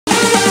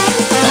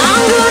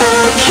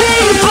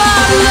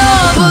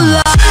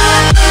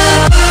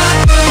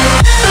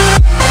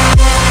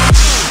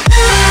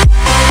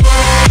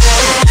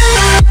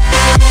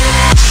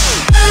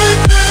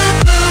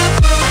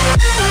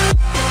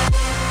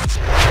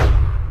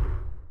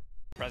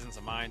presence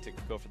of mind to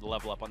go for the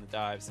level up on the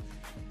dives.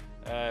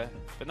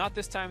 But not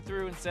this time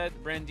through. Instead,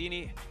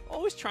 Brandini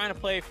always trying to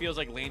play, feels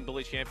like lane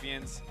bully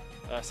champions.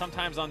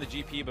 Sometimes on the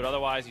GP, but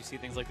otherwise you see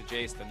things like the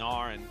Jace, the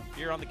Gnar, and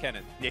here on the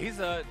Kennen. Yeah, he's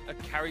a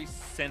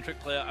carry-centric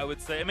player, I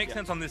would say. It makes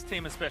sense on this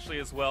team especially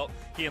as well.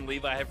 He and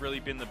Levi have really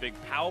been the big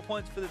power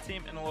points for the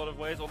team in a lot of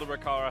ways. Although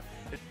Rakara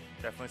is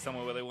definitely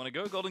somewhere where they want to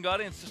go. Golden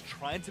Guardians just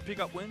trying to pick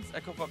up wins.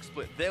 Echo Fox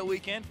split their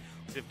weekend.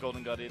 See if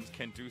Golden Guardians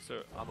can do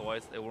so.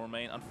 Otherwise, they will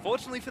remain,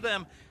 unfortunately for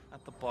them,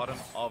 at the bottom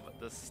of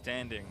the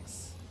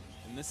standings.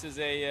 And this is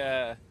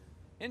a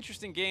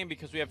interesting game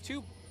because we have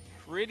two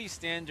pretty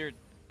standard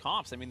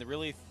comps. I mean, the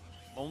really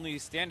only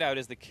standout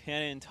is the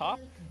Kennen top.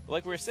 But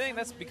like we were saying,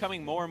 that's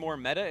becoming more and more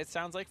meta, it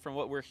sounds like, from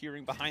what we're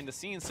hearing behind the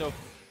scenes. So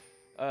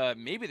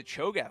maybe the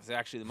Cho'Gath is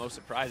actually the most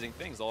surprising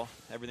things,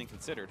 everything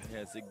considered.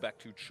 Yeah, Zig back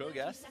to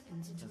Cho'Gath.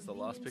 That's the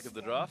last pick of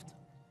the draft.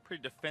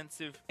 Pretty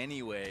defensive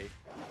anyway.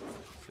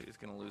 So he's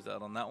going to lose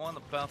out on that one.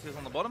 The bounty is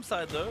on the bottom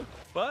side though,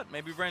 but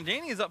maybe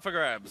Brandini is up for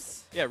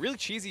grabs. Yeah, really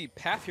cheesy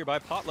path here by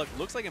Potluck.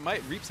 Looks like it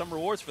might reap some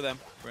rewards for them.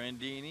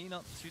 Brandini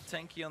not too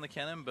tanky on the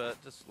cannon,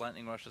 but just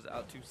lightning rushes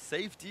out to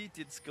safety.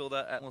 Did skill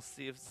that, and we'll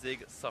see if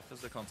Zig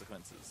suffers the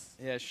consequences.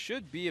 Yeah, it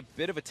should be a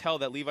bit of a tell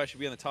that Levi should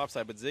be on the top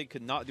side, but Zig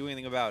could not do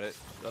anything about it.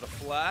 Got a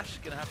flash,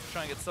 gonna have to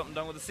try and get something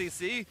done with the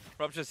CC.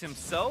 Ruptures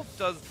himself,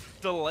 does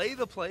delay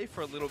the play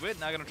for a little bit.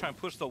 Now gonna try and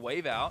push the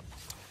wave out.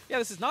 Yeah,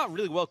 this is not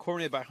really well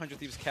coordinated by 100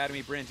 Thieves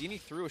Academy. Brandini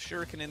threw a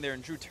shuriken in there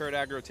and drew turret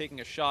aggro, taking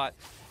a shot.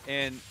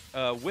 And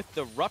with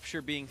the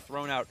rupture being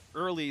thrown out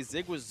early,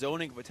 Zig was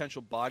zoning a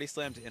potential body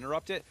slam to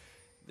interrupt it.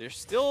 They're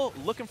still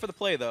looking for the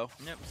play, though.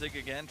 Yep, Zig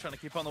again trying to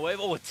keep on the wave.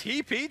 Oh, a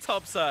TP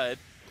topside.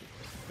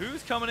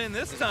 Who's coming in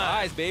this time?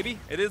 Eyes, baby.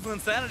 It is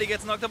Linsanity,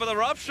 gets knocked up by the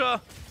rupture.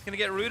 Gonna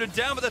get rooted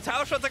down, but the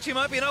tower shots actually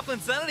might be enough.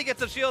 Linsanity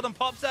gets a shield and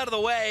pops out of the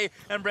way,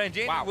 and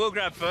Brandini will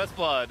grab first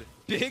blood.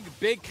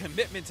 Big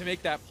commitment to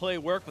make that play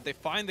work, but they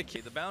find the key.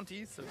 The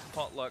bounty, so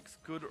Potluck's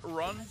good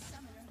run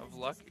of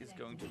luck is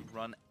going to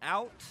run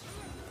out.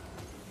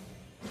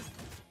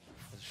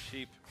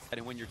 Sheep.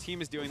 And when your team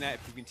is doing that,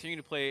 if you continue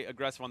to play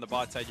aggressive on the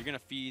bot side, you're going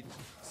to feed.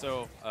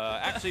 So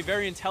actually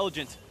very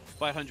intelligent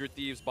by 100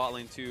 Thieves bot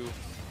lane to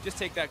just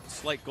take that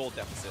slight gold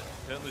deficit.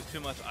 Don't lose too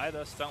much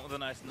either. Stunt with a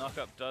nice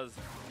knock-up does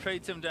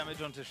trade some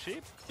damage onto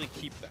Sheep.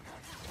 Keep them.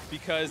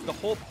 Because the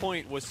whole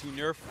point was to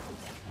nerf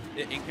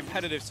it in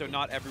competitive so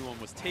not everyone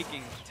was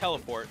taking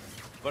teleport.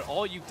 But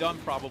all you've done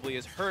probably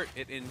is hurt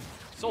it in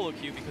solo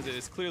queue because it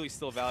is clearly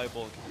still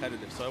valuable and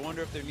competitive. So I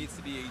wonder if there needs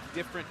to be a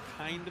different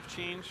kind of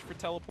change for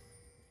teleport.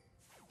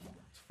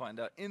 Let's find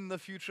out in the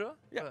future.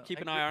 Yeah, keep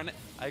an eye on it.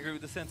 I agree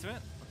with the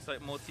sentiment. Looks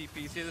like more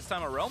TPs here. This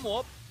time a Realm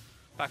Warp.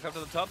 Back up to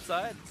the top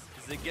side.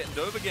 Zig getting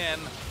dove again.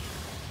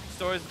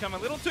 Story's become a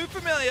little too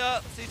familiar.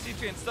 CC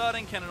chain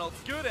starting, Kennen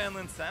ult's good, and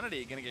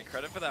Linsanity gonna get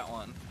credit for that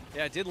one.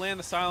 Yeah, it did land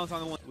the silence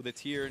on the one with a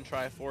tier and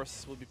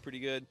Triforce would be pretty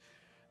good.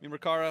 I mean,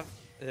 Rakara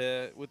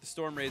with the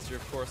Storm Razor,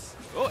 of course.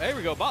 Oh, there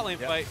we go, bot lane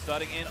fight.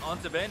 Starting in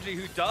onto Benji,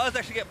 who does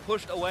actually get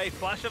pushed away.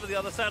 Flash over the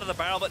other side of the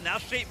barrel, but now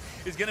Sheep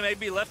is gonna maybe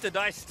be left to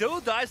die. Still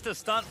dies to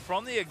stunt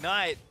from the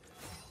Ignite.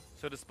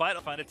 So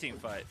despite find a team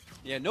fight.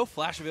 Yeah, no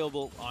flash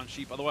available on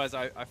Sheep. Otherwise,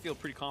 I feel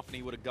pretty confident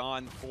he would have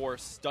gone for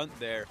stunt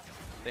there.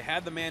 They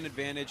had the man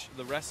advantage.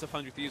 The rest of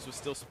 100 Thieves was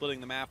still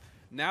splitting the map.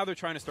 Now they're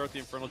trying to start the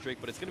Infernal Drake,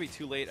 but it's going to be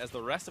too late as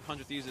the rest of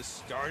 100 Thieves is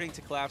starting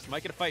to collapse.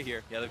 Might get a fight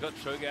here. Yeah, they've got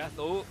Cho'Gath.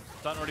 Oh,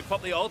 Stunt already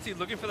popped the ulti,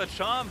 looking for the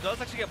charm.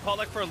 Does actually get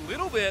Potluck for a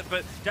little bit,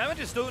 but damage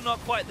is still not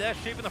quite there.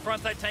 Sheep in the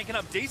front side tanking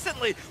up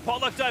decently.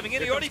 Potluck diving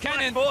in. He already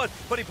cannoned forward,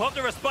 but he popped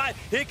a respite.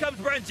 Here comes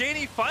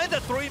Brandini, finds a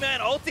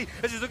 3-man ulti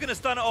as he's looking to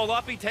stun it all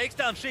up. He takes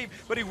down Sheep,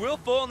 but he will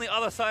fall on the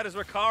other side as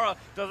Rakara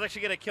does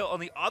actually get a kill on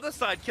the other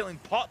side, killing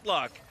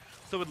Potluck.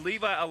 So with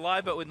Levi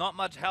alive, but with not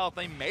much health,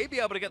 they may be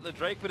able to get the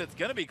Drake, but it's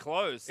going to be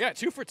close. Yeah,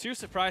 2 for 2,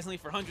 surprisingly,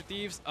 for 100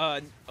 Thieves.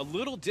 A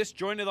little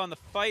disjointed on the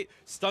fight.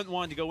 Stunt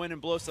wanted to go in and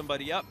blow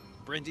somebody up.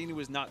 Brandini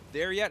was not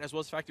there yet, as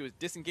well as the fact it was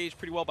disengaged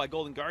pretty well by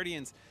Golden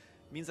Guardians.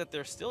 Means that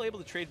they're still able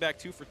to trade back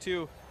 2 for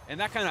 2. And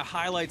that kind of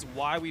highlights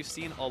why we've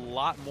seen a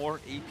lot more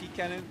AP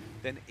Kennen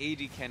than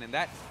AD Kennen.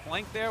 That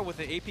flank there with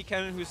the AP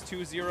Kennen who's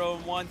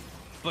 2-0-1,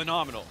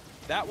 phenomenal.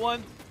 That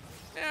one,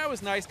 yeah, it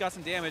was nice, got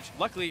some damage.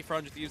 Luckily for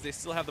 100 Thieves, they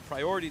still have the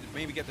priority to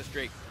maybe get this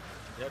Drake.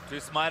 Yep, to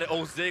smite it.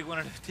 Oh, Zig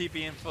wanted to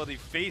TP in for the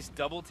feast.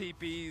 Double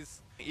TPs,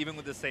 even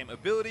with the same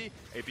ability.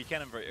 AP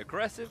Kennen very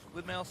aggressive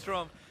with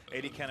Maelstrom.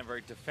 AD Kennen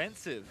very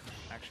defensive,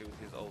 actually, with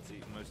his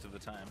ulti most of the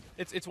time.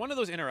 It's one of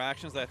those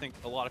interactions that I think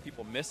a lot of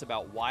people miss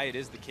about why it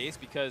is the case,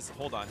 because,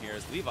 hold on here,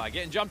 is Levi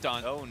getting jumped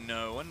on. Oh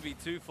no,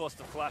 1v2 forced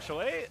to flash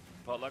away.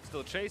 Potluck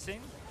still chasing.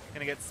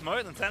 Gonna get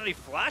smoked. Insanity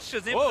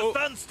flashes in with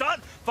the stun.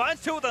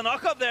 Finds 2 with a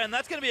knock up there, and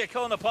that's gonna be a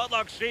kill on the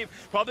Potluck Sheep.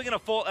 Probably gonna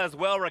fall as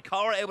well.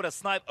 Rakara able to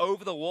snipe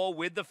over the wall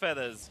with the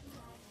feathers.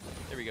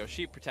 There we go,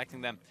 Sheep protecting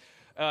them.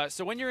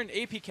 So when you're in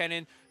AP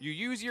Kennen, you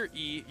use your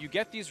E, you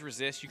get these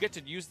resists, you get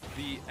to use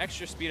the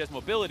extra speed as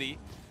mobility.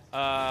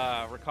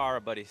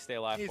 Rakara, buddy, stay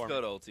alive for me. He's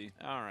got ulti.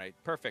 All right,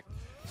 perfect.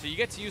 So you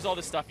get to use all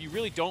this stuff. You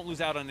really don't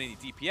lose out on any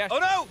DPS. Oh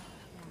no!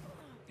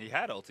 He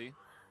had ulti.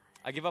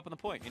 I give up on the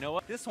point. You know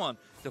what? This one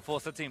to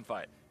force a team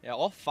fight. Yeah,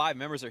 all 5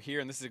 members are here,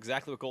 and this is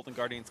exactly what Golden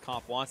Guardians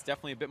comp wants.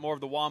 Definitely a bit more of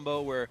the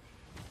wombo where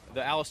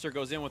the Alistair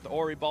goes in with the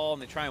Ori ball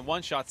and they try and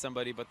one-shot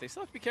somebody, but they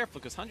still have to be careful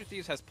because 100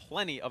 Thieves has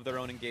plenty of their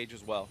own engage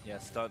as well. Yeah,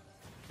 Stunt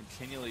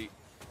continually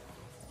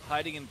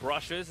hiding in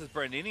brushes as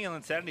Brandini and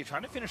Insanity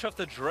trying to finish off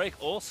the Drake,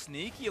 all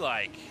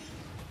sneaky-like.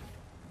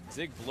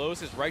 Zig blows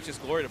his Righteous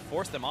Glory to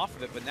force them off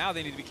of it, but now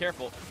they need to be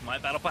careful. My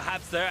battle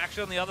perhaps there.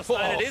 Actually on the other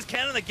side, it is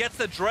Cannon that gets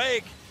the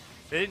Drake.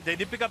 They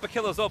did pick up a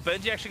kill as well.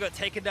 Benji actually got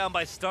taken down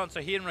by Stunt, so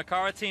he and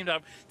Rikara teamed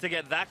up to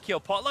get that kill.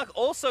 Potluck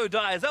also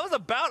dies. That was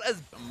about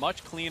as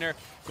much cleaner.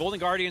 Golden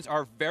Guardians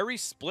are very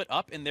split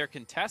up in their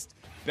contest.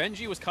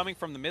 Benji was coming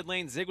from the mid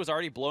lane. Zig was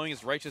already blowing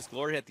his Righteous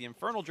Glory at the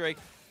Infernal Drake.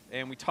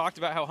 And we talked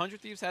about how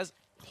 100 Thieves has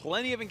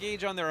plenty of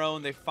engage on their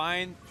own. They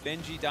find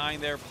Benji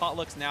dying there.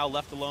 Potluck's now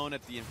left alone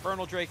at the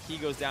Infernal Drake. He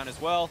goes down as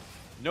well.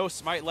 No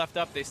smite left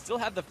up. They still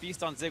have the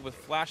Feast on Zig with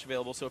Flash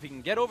available, so if he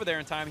can get over there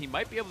in time, he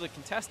might be able to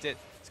contest it.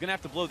 He's going to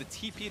have to blow the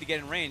TP to get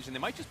in range, and they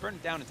might just burn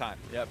it down in time.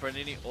 Yeah,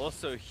 Brandini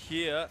also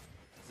here.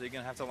 Zig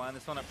going to have to line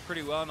this one up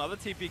pretty well. Another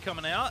TP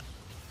coming out.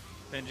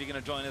 Benji going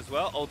to join as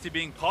well. Ulti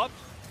being popped.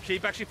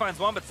 Sheep actually finds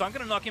one, but Sun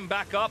going to knock him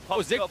back up.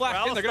 Oh, Zig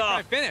flashed in. They're going to try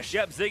and finish.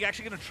 Yep, Zig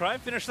actually going to try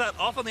and finish that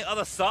off on the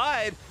other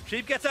side.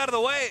 Sheep gets out of the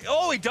way.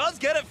 Oh, he does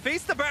get it.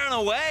 Feast the Baron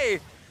away.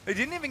 They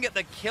didn't even get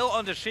the kill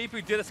onto Sheep,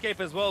 who did escape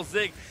as well.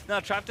 Zig now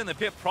trapped in the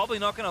pit, probably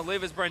not going to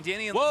live as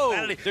Brandini and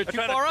Insanity they're too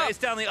far to chase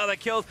down the other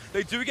kills.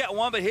 They do get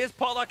one, but here's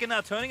Potluck and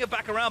now turning it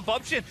back around.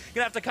 Bobshin going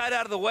to have to kite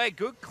out of the way.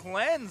 Good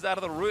cleanse out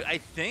of the root, I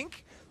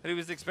think, that he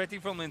was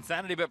expecting from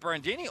Insanity, but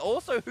Brandini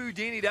also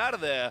Houdini'd out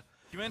of there.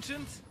 You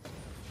mentioned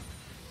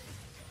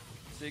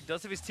Zig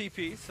does have his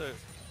TP, so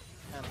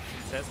and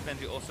says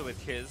Benji also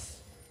with his.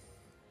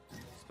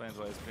 Explains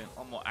why he's been a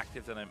lot more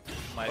active than I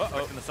might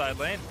expect in the side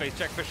lane. Face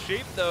check for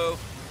Sheep though.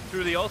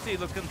 Through the ulti,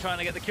 looking trying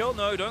to get the kill.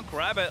 No, don't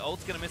grab it.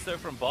 Ult's gonna miss though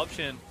from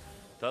Bobshin.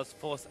 Does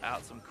force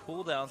out some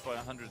cooldowns by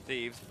 100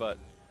 Thieves, but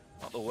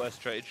not the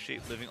worst trade.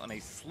 Sheep living on a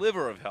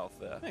sliver of health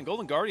there. Man,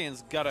 Golden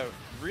Guardians got a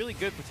really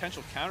good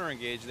potential counter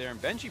engage there,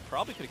 and Benji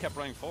probably could have kept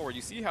running forward.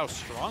 You see how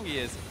strong he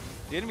is.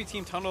 The enemy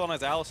team tunneled on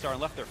his Alistar and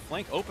left their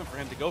flank open for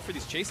him to go for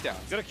these chase downs.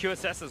 He's got a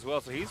QSS as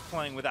well, so he's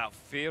playing without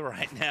fear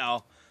right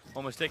now.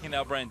 Almost taking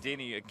down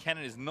Brandini.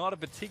 Cannon is not a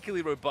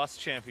particularly robust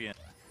champion.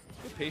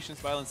 Good patience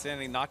by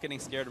Insanity, not getting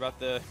scared about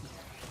the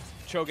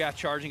Cho'Gath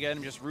charging at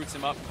him, just roots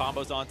him up,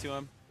 combos onto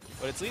him.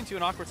 But it's leading to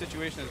an awkward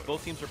situation as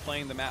both teams are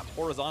playing the map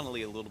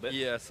horizontally a little bit.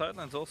 Yeah,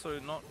 Sideline's also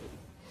not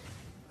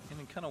in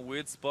a kind of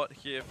weird spot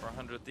here for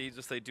 100 Thieves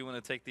if they do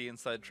want to take the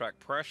inside track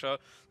pressure.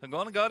 The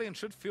Golden Guardian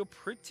should feel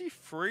pretty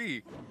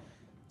free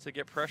to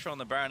get pressure on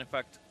the Baron. In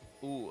fact,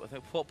 I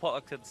think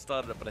Potluck had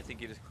started it, but I think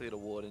he just cleared a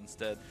ward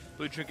instead.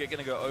 Blue Trinket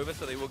going to go over,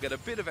 so they will get a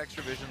bit of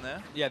extra vision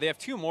there. Yeah, they have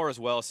 2 more as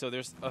well, so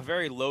there's a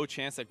very low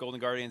chance that Golden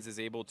Guardians is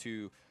able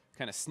to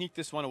kind of sneak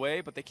this one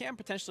away, but they can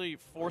potentially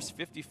force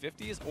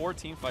 50-50s or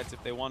team fights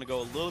if they want to go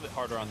a little bit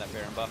harder on that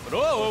Baron buff. But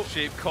oh!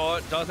 Sheep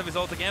caught, does have his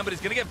ult again, but he's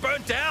going to get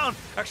burnt down.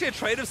 Actually, a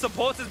trade of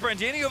supports as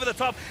Brandini over the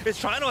top is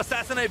trying to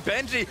assassinate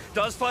Benji.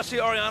 Does flush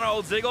the Orianna.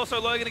 Old Zig also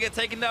low, going to get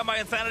taken down by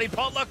Insanity.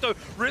 Potluck, though,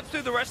 rips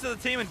through the rest of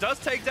the team and does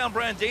take down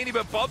Brandini,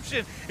 but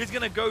Bobshin is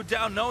going to go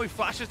down. No, he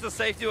flashes to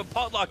safety, but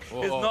Potluck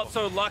is not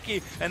so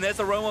lucky. And there's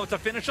a Romo to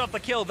finish off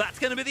the kill. That's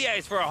going to be the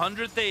ace for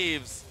 100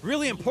 Thieves.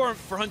 Really important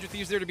for 100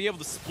 Thieves there to be able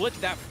to split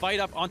that fight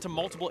up onto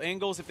multiple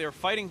angles. If they were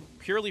fighting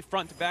purely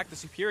front to back, the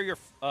superior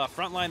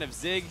front line of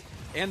Zig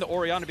and the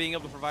Orianna being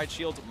able to provide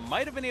shields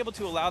might have been able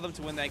to allow them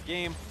to win that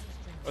game,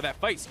 or that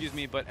fight, excuse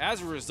me, but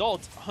as a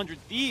result, 100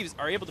 Thieves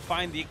are able to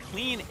find the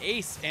clean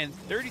ace, and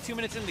 32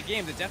 minutes into the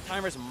game, the death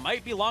timers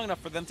might be long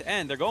enough for them to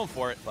end. They're going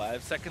for it.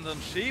 5 seconds on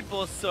Sheep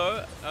or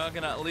so.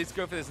 Gonna at least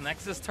go for this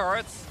Nexus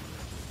turrets.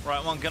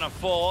 Right one gonna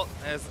fall.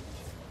 There's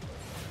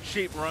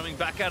Sheep roaming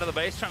back out of the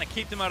base, trying to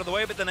keep them out of the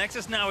way, but the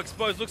Nexus now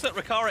exposed. Looks like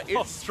Rikara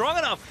is strong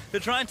enough to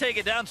try and take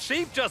it down.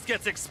 Sheep just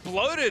gets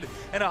exploded,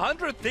 and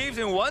 100 Thieves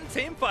in one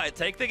team fight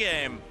take the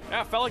game.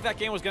 Yeah, it felt like that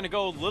game was going to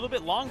go a little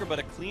bit longer, but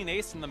a clean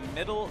ace in the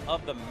middle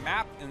of the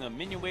map and the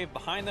minion wave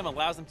behind them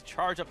allows them to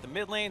charge up the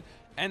mid lane,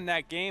 end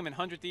that game, and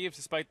 100 Thieves,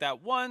 despite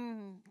that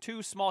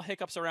 1-2 small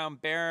hiccups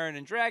around Baron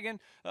and Dragon,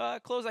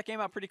 close that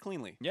game out pretty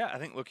cleanly. Yeah, I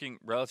think looking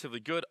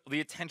relatively good.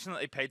 The attention that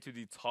they paid to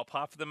the top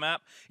half of the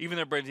map, even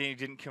though Brandini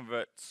didn't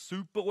convert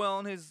super well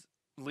on his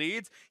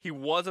leads, he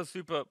was a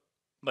super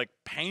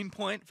pain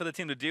point for the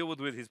team to deal with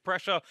his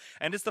pressure.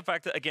 And it's the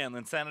fact that, again,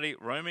 Insanity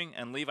roaming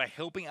and Levi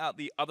helping out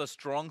the other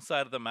strong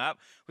side of the map,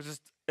 which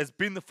has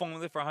been the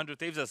formula for 100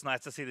 Thieves. It's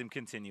nice to see them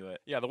continue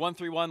it. Yeah, the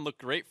 1-3-1 looked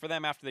great for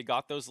them after they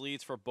got those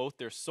leads for both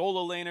their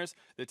solo laners.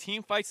 The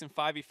team fights in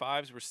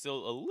 5v5s were still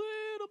a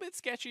little bit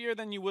sketchier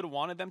than you would have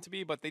wanted them to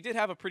be, but they did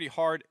have a pretty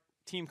hard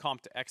team comp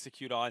to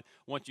execute on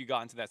once you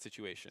got into that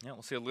situation. Yeah,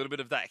 we'll see a little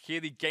bit of that here.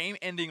 The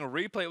game-ending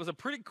replay, it was a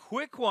pretty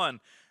quick one.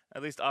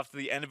 At least after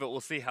the end of it,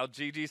 we'll see how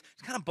GG's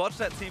kind of botched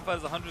that team fight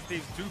as 100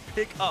 Thieves do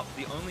pick up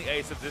the only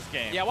ace of this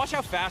game. Yeah, watch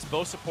how fast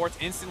both supports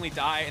instantly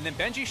die, and then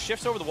Benji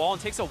shifts over the wall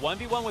and takes a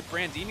 1v1 with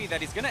Brandini that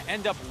he's going to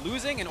end up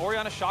losing, and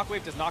Orianna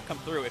Shockwave does not come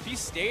through. If he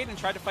stayed and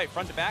tried to fight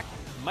front to back,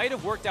 might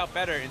have worked out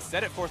better.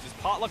 Instead, it forces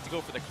Potluck to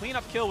go for the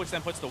cleanup kill, which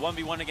then puts the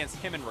 1v1 against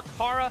him and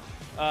Rikara.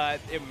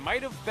 It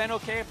might have been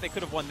okay if they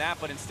could have won that,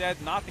 but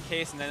instead, not the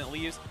case, and then it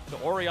leaves the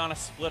Orianna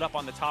split up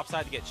on the top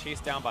side to get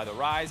chased down by the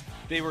Rise.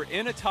 They were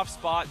in a tough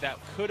spot that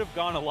could have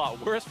gone a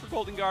lot worse for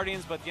Golden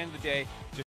Guardians, but at the end of the day, just